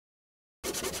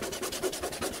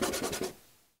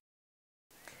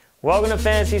Welcome to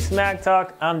Fantasy Smack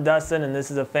Talk. I'm Dustin and this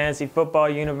is a Fantasy Football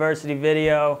University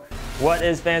video. What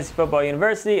is Fantasy Football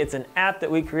University? It's an app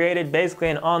that we created, basically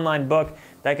an online book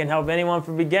that can help anyone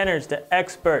from beginners to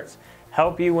experts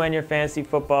help you win your fantasy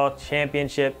football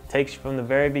championship. Takes you from the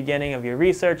very beginning of your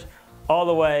research all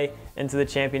the way into the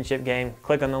championship game.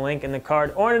 Click on the link in the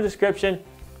card or in the description,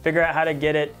 figure out how to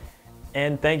get it,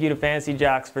 and thank you to Fantasy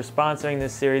Jocks for sponsoring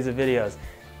this series of videos.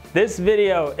 This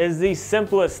video is the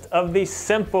simplest of the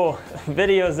simple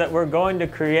videos that we're going to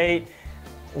create.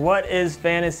 What is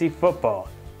fantasy football?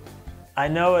 I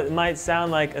know it might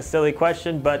sound like a silly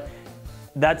question, but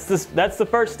that's the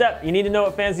first step. You need to know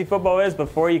what fantasy football is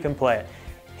before you can play it.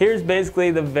 Here's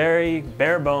basically the very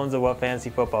bare bones of what fantasy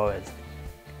football is.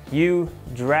 You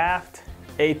draft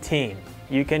a team.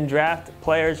 You can draft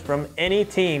players from any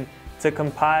team to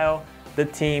compile the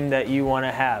team that you want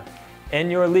to have. In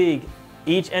your league,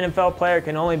 each NFL player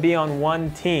can only be on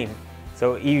one team.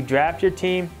 So you draft your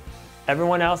team,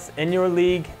 everyone else in your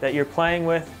league that you're playing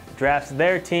with drafts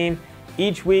their team.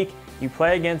 Each week you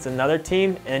play against another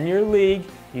team in your league.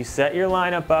 You set your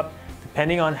lineup up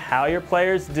depending on how your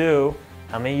players do,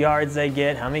 how many yards they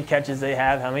get, how many catches they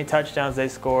have, how many touchdowns they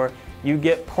score. You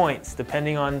get points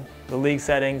depending on the league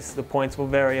settings. The points will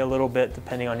vary a little bit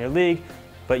depending on your league,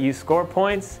 but you score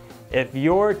points. If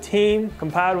your team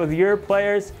compiled with your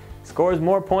players scores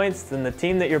more points than the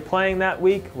team that you're playing that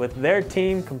week with their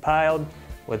team compiled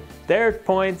with their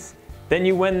points, then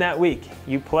you win that week.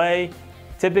 You play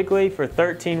typically for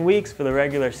 13 weeks for the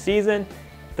regular season.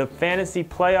 The fantasy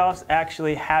playoffs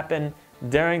actually happen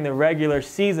during the regular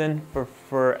season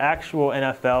for actual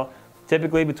NFL,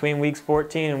 typically between weeks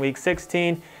 14 and week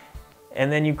 16.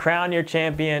 And then you crown your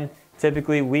champion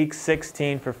typically week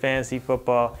 16 for fantasy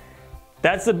football.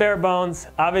 That's the bare bones.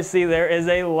 Obviously, there is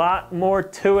a lot more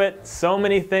to it. So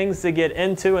many things to get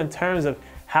into in terms of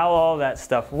how all that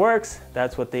stuff works.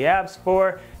 That's what the app's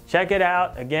for. Check it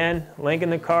out. Again, link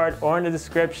in the card or in the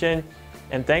description.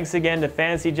 And thanks again to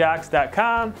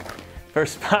fantasyjocks.com for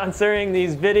sponsoring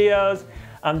these videos.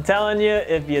 I'm telling you,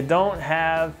 if you don't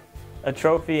have a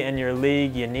trophy in your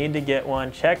league, you need to get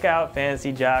one. Check out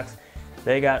Fantasy Jocks.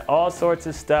 They got all sorts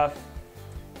of stuff.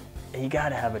 You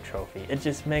gotta have a trophy. It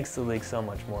just makes the league so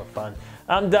much more fun.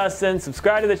 I'm Dustin.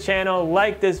 Subscribe to the channel,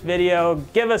 like this video,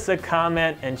 give us a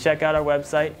comment, and check out our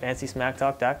website,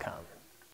 fantasysmacktalk.com.